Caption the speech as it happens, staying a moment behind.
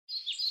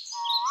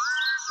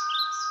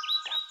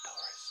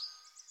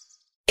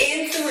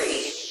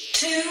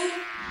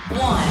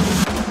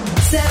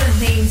7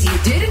 things you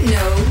didn't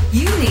know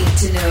you need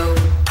to know.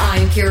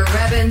 I'm Ciara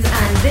Rebbins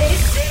and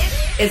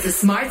this is the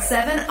Smart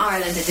 7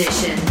 Ireland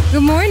edition.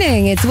 Good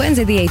morning. It's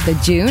Wednesday the 8th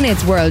of June.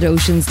 It's World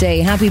Oceans Day.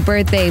 Happy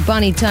birthday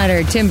Bonnie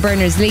Tyler, Tim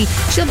Berners-Lee,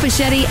 Shilpa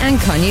Shetty and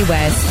Kanye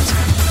West.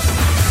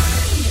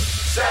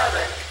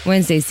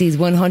 Wednesday sees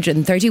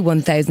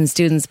 131,000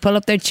 students pull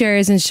up their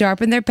chairs and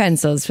sharpen their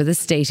pencils for the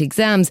state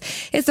exams.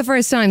 It's the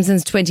first time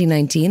since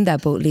 2019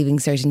 that both Leaving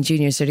Cert and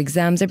Junior Cert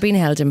exams are being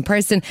held in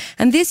person,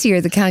 and this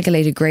year the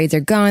calculated grades are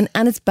gone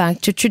and it's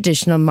back to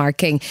traditional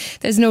marking.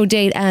 There's no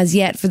date as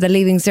yet for the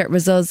Leaving Cert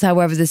results.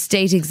 However, the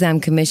State Exam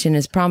Commission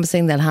is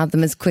promising they'll have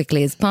them as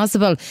quickly as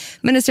possible.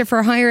 Minister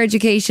for Higher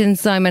Education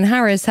Simon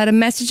Harris had a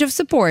message of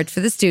support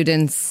for the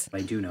students. I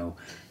do know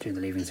doing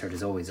the Leaving Cert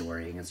is always a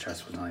worrying and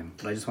stressful time,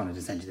 but I just wanted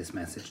to send you this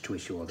message to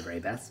wish you all the very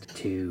best,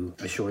 to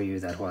assure you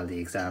that while the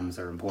exams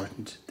are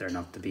important, they're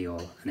not the be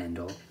all and end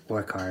all.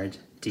 Work hard,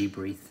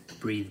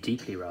 breathe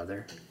deeply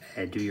rather,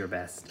 do your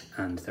best,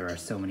 and there are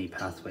so many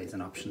pathways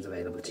and options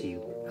available to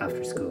you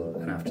after school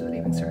and after the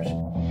Leaving Cert.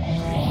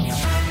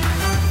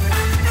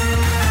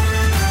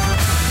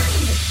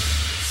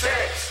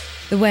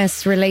 The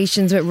West's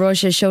relations with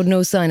Russia showed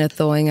no sign of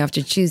thawing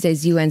after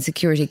Tuesday's UN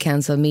Security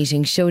Council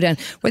meeting showdown,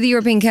 where the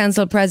European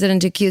Council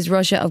President accused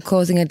Russia of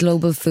causing a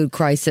global food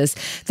crisis.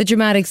 The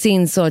dramatic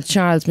scene saw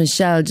Charles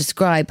Michel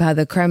describe how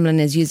the Kremlin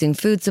is using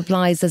food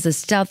supplies as a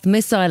stealth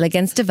missile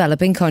against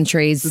developing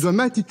countries. The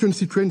dramatic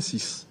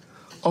consequences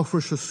of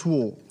Russia's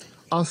war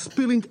are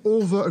spilling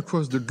over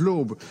across the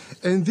globe,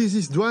 and this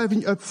is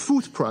driving up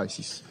food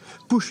prices,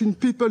 pushing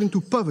people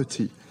into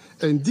poverty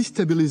and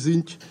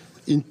destabilizing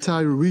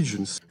entire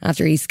regions.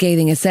 After his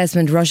scathing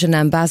assessment, Russian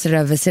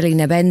Ambassador Vasily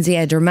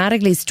Nebenzia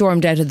dramatically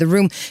stormed out of the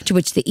room, to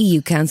which the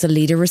EU Council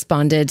leader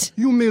responded.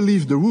 You may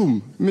leave the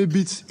room.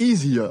 Maybe it's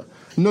easier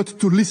not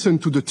to listen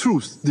to the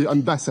truth, the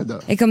ambassador.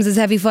 It comes as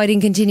heavy fighting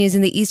continues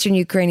in the eastern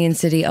Ukrainian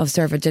city of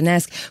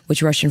Severodonetsk,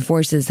 which Russian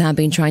forces have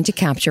been trying to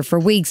capture for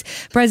weeks.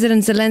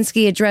 President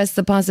Zelensky addressed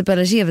the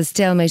possibility of a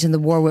stalemate in the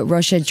war with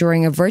Russia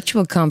during a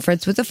virtual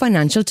conference with the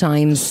Financial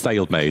Times.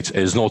 Stalemate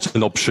is not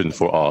an option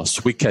for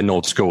us. We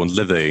cannot go on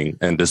living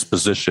in this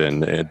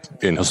position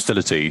in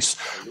hostilities.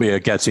 We are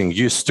getting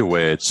used to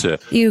it. The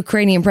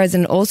Ukrainian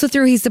president also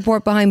threw his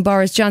support behind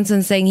Boris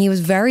Johnson, saying he was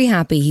very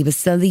happy he was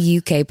still the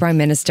UK Prime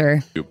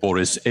Minister.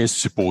 Boris is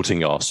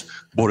supporting us.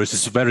 Boris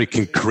is very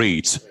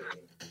concrete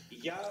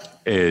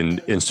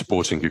in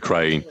supporting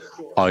Ukraine.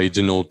 I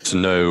do not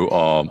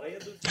know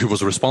who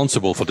was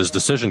responsible for this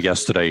decision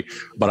yesterday,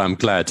 but I'm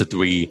glad that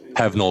we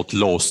have not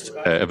lost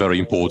a very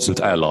important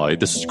ally.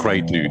 This is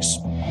great news.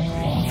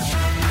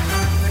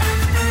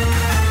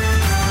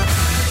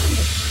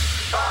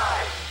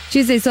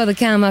 Tuesday saw the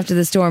calm after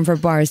the storm for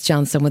Boris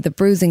Johnson, with the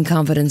bruising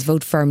confidence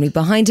vote firmly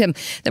behind him.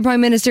 The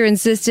Prime Minister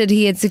insisted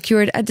he had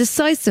secured a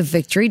decisive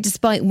victory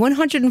despite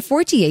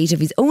 148 of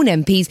his own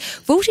MPs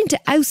voting to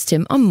oust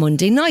him on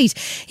Monday night.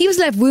 He was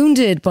left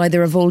wounded by the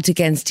revolt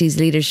against his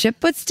leadership,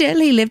 but still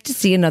he lived to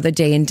see another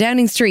day in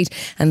Downing Street,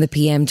 and the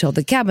PM told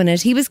the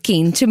Cabinet he was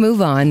keen to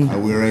move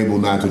on. We're able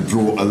now to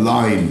draw a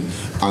line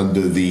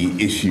under the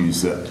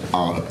issues that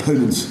our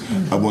opponents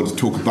want to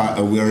talk about,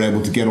 and we're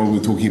able to get on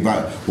with talking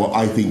about what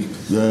I think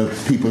the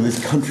people in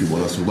this country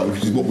want us to talk about,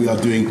 which is what we are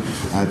doing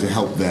to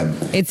help them.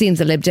 It seems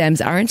the Lib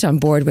Dems aren't on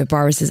board with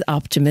Boris's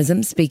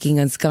optimism. Speaking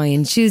on Sky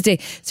on Tuesday,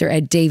 Sir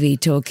Ed Davey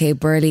told Kay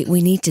Burley,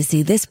 "We need to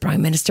see this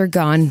Prime Minister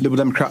gone." Liberal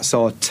Democrats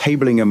are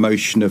tabling a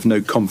motion of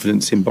no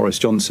confidence in Boris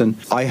Johnson.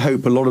 I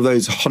hope a lot of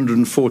those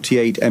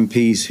 148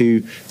 MPs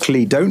who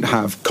clearly don't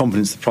have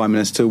confidence in the Prime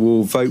Minister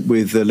will vote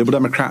with the Liberal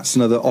Democrats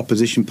and other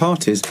opposition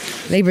parties.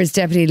 Labour's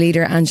Deputy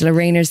Leader Angela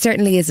Rayner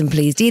certainly isn't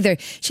pleased either.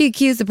 She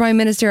accused the Prime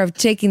Minister of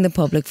taking the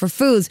public for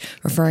fools.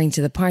 Referring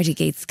to the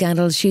Partygate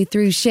scandal, she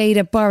threw shade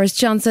at Boris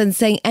Johnson,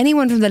 saying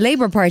anyone from the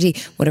Labour Party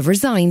would have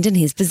resigned in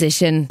his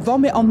position.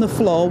 Vomit on the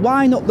floor,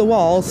 wine up the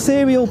wall,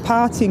 serial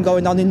partying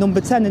going on in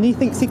number 10, and he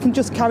thinks he can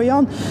just carry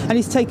on, and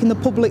he's taking the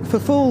public for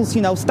fools.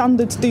 You know,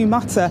 standards do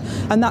matter,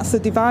 and that's the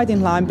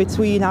dividing line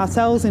between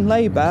ourselves in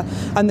Labour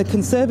and the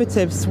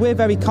Conservatives. We're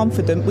very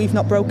confident we've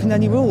not broken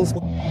any rules.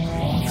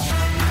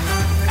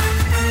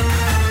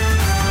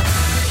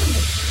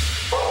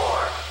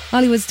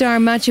 Hollywood star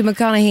Matthew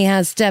McConaughey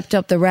has stepped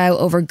up the row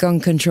over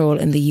gun control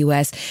in the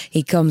US.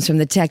 He comes from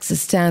the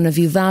Texas town of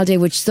Uvalde,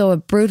 which saw a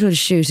brutal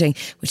shooting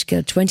which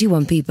killed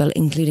 21 people,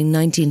 including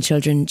 19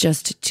 children,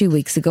 just 2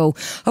 weeks ago.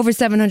 Over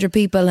 700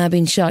 people have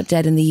been shot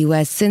dead in the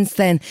US since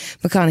then.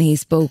 McConaughey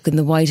spoke in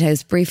the White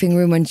House briefing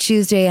room on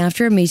Tuesday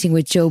after a meeting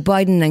with Joe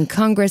Biden and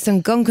Congress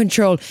on gun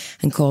control,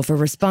 and called for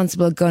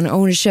responsible gun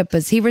ownership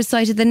as he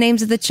recited the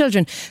names of the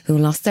children who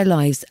lost their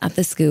lives at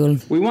the school.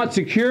 We want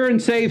secure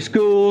and safe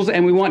schools,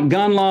 and we want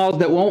gun laws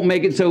that won't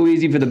make it so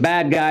easy for the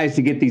bad guys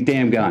to get these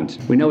damn guns.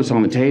 We know it's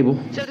on the table.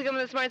 So to come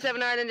in the Smart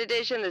 7 Ireland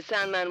edition, The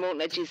Sandman Won't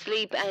Let You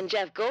Sleep, and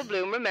Jeff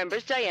Goldblum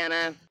remembers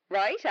Diana.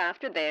 Right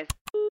after this.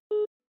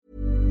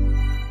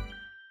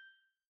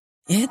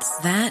 It's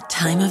that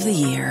time of the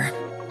year.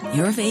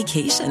 Your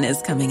vacation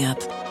is coming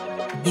up.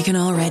 You can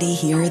already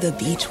hear the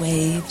beach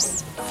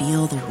waves,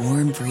 feel the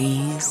warm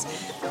breeze,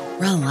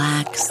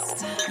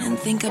 relax, and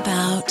think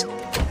about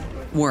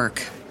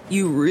work.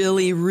 You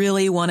really,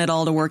 really want it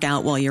all to work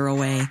out while you're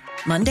away.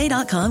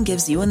 Monday.com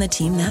gives you and the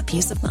team that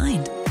peace of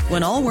mind.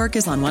 When all work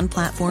is on one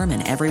platform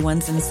and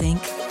everyone's in sync,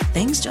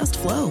 things just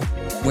flow.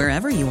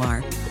 Wherever you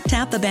are,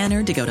 tap the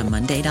banner to go to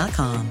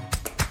Monday.com.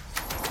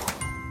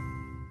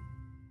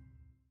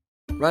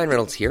 Ryan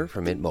Reynolds here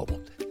from Mint Mobile.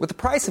 With the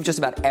price of just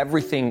about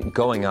everything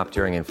going up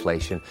during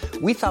inflation,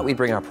 we thought we'd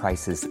bring our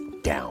prices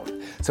down.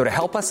 So to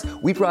help us,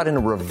 we brought in a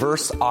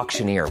reverse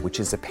auctioneer, which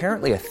is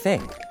apparently a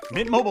thing.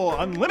 Mint Mobile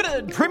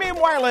Unlimited Premium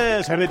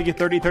Wireless. How to get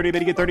 30, 30, bit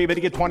to get 30, bit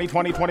to get 20,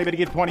 20, 20, bit to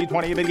get 20,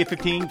 20, bit to get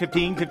 15,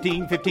 15,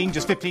 15, 15,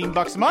 just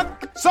 $15 a month?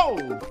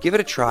 Sold! Give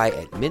it a try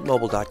at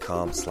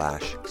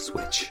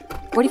mintmobile.com/switch.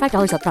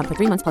 $45 up front for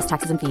 3 months plus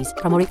taxes and fees.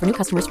 Promo rate for new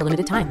customers for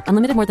limited time.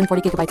 Unlimited more than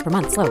 40 gigabytes per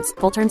month. Slows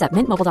full terms at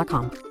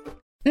mintmobile.com.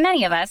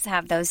 Many of us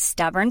have those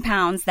stubborn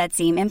pounds that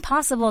seem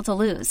impossible to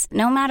lose,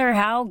 no matter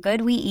how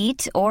good we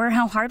eat or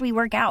how hard we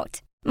work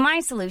out. My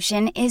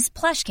solution is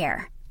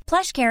PlushCare.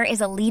 PlushCare is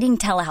a leading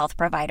telehealth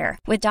provider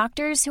with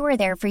doctors who are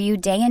there for you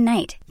day and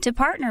night to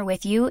partner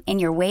with you in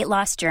your weight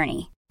loss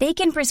journey. They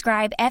can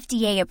prescribe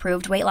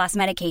FDA-approved weight loss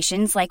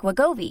medications like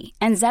Wegovy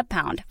and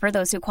Zepbound for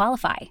those who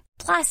qualify.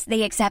 Plus,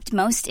 they accept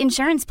most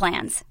insurance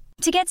plans.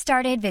 To get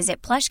started,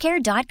 visit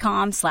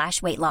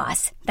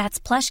plushcare.com/weightloss.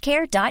 That's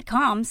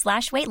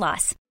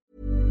plushcare.com/weightloss.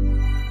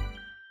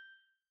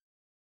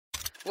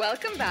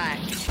 Welcome back.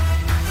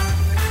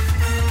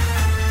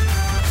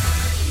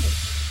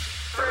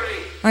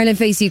 Ireland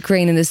face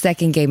Ukraine in the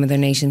second game of their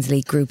Nations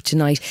League group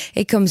tonight.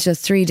 It comes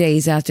just 3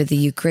 days after the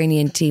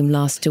Ukrainian team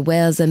lost to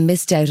Wales and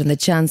missed out on the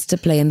chance to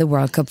play in the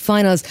World Cup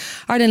finals.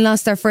 Ireland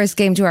lost their first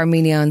game to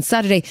Armenia on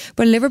Saturday,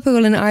 but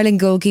Liverpool and Ireland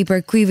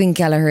goalkeeper Caoimhín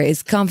Kelleher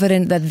is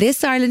confident that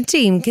this Ireland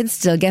team can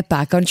still get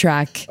back on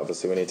track.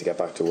 Obviously we need to get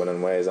back to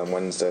winning ways on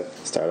Wednesday.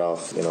 Start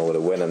off, with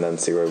a win and then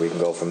see where we can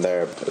go from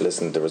there.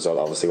 Listen, the result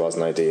obviously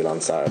wasn't ideal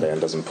on Saturday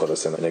and doesn't put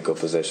us in a good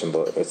position,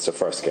 but it's the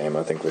first game.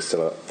 I think we've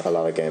still a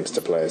lot of games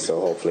to play, so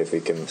hopefully if we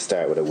can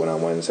start with a win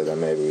on Wednesday, then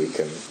maybe we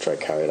can try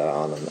to carry that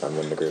on and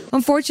win the group.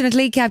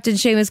 Unfortunately, captain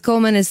Seamus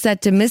Coleman is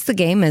set to miss the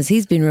game as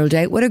he's been ruled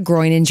out with a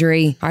groin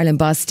injury. Ireland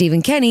boss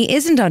Stephen Kenny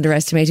isn't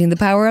underestimating the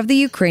power of the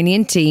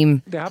Ukrainian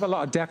team. They have a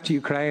lot of depth to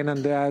Ukraine,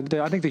 and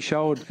I think they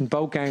showed in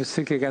both games,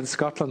 particularly against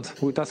Scotland.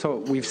 That's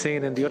what we've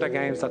seen in the other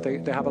games, that they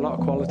have a lot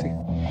of quality.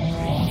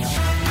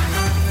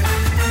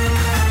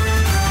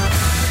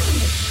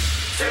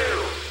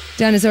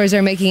 Dinosaurs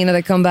are making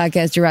another comeback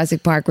as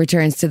Jurassic Park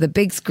returns to the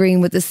big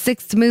screen with the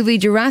 6th movie,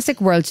 Jurassic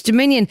World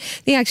Dominion.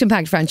 The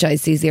action-packed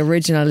franchise sees the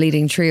original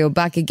leading trio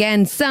back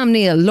again: Sam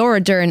Neill, Laura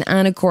Dern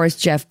and, of course,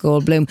 Jeff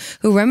Goldblum,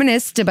 who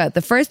reminisced about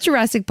the first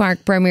Jurassic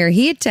Park premiere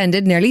he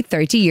attended nearly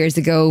 30 years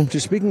ago.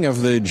 Just speaking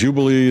of the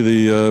Jubilee,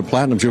 the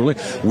Platinum Jubilee,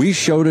 we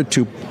showed it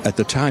to, at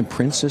the time,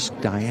 Princess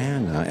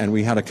Diana, and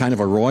we had a kind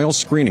of a royal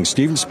screening.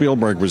 Steven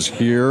Spielberg was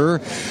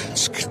here,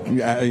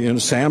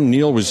 Sam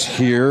Neill was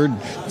here,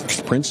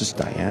 Princess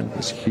Diana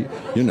was here,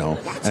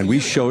 and we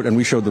showed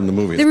them the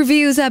movie. The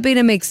reviews have been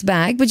a mixed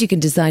bag, but you can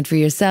decide for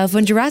yourself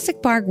when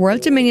Jurassic Park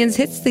World Dominions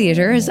hits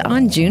theatres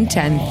on June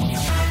 10th.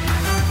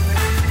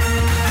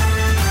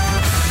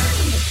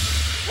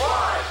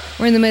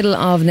 We're in the middle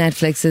of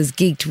Netflix's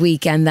Geeked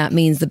Week, and that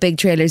means the big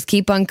trailers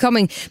keep on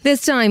coming.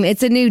 This time,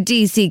 it's a new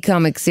DC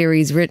Comics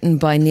series written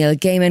by Neil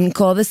Gaiman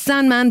called The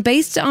Sandman,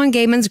 based on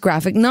Gaiman's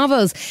graphic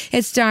novels.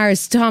 It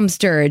stars Tom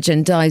Sturridge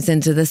and dives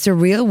into the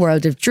surreal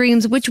world of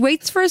dreams, which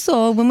waits for us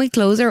all when we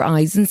close our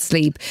eyes and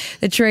sleep.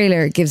 The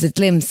trailer gives a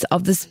glimpse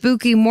of the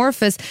spooky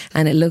Morpheus,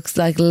 and it looks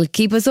like it'll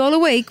keep us all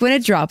awake when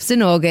it drops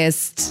in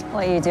August.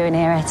 What are you doing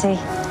here, Etty?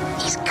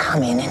 He's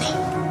coming, isn't he?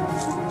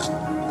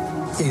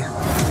 Yeah.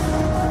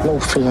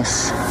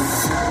 Morpheus,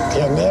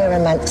 the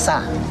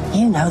Neuromancer.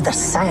 You know the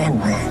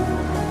Sandman.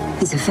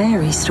 It's a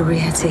fairy story,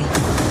 Etty.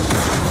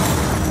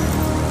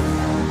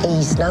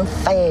 He's no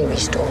fairy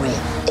story.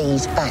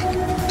 He's back.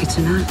 Good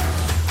to know.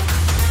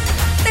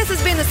 This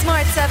has been the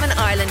Smart 7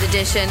 Ireland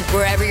edition.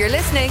 Wherever you're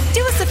listening,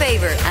 do us a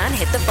favour and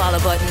hit the follow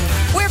button.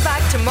 We're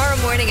back tomorrow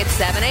morning at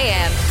 7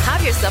 a.m.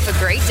 Have yourself a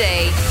great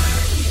day.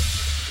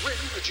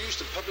 Written,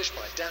 produced and published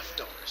by Daft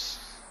Doris.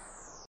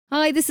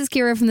 Hi, this is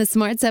Ciara from the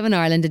Smart 7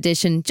 Ireland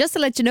edition. Just to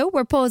let you know,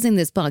 we're pausing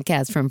this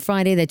podcast from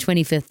Friday the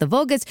 25th of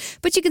August,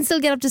 but you can still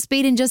get up to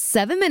speed in just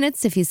 7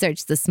 minutes if you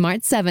search the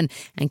Smart 7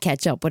 and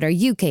catch up with our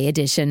UK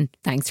edition.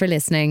 Thanks for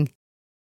listening.